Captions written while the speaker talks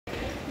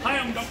Hi,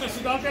 I'm Dr.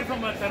 Sudhakar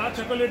from Terra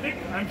Chocolatic.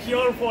 I'm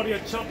here for your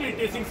chocolate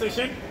tasting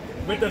session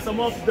with some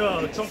of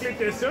the chocolate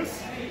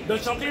tasters. The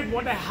chocolate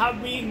what I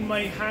have in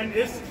my hand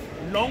is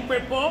long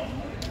pepper,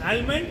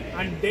 almond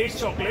and dates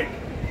chocolate.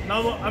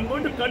 Now I'm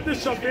going to cut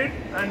this chocolate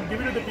and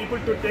give it to the people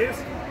to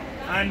taste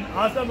and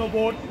ask them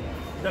about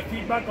the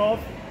feedback of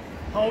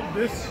how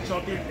this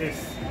chocolate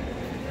is.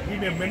 Give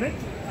me a minute.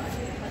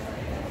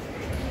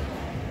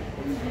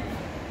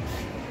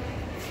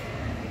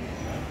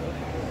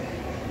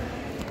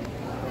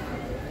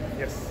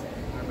 Yes,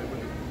 I'm able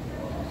to.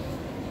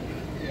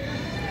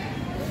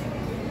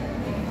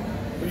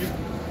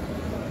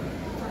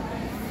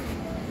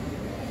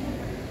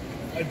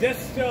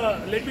 Just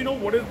let me know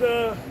what is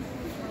the.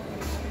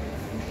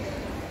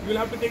 You'll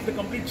have to take the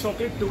complete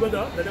chocolate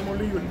together. Then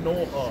only you'll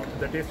know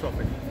the taste of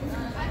it.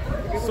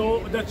 So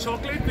the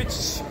chocolate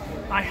which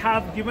I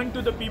have given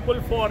to the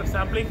people for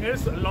sampling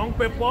is long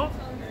pepper,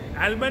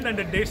 almond, and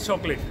the dates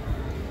chocolate.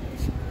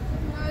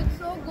 It's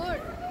so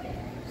good.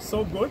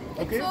 So good.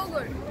 Okay. It's so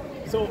good.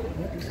 So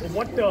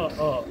what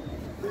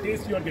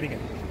taste you are getting in?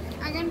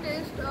 I can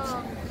taste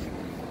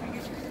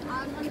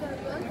almond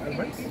as well.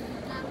 Almonds? And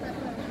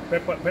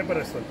pepper. Pepper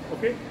as well.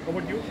 Okay. How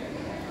about you?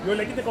 You are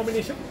liking the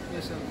combination?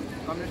 Yes, sir.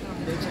 Combination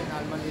of dates and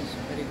almond is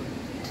very good.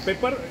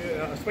 Pepper,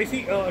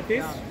 spicy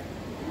taste,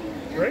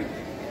 right?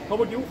 How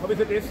about you? How is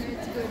the taste?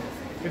 It's good.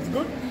 It's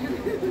good?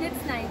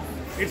 It's nice.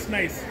 It's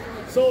nice.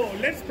 So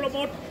let's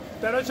promote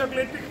Terra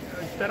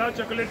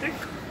Chocolatic,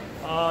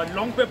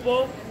 long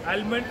pepper,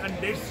 almond and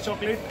dates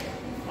chocolate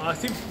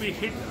seems to be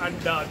hit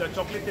and the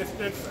chocolate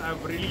testers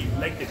have really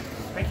liked it.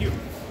 Thank you.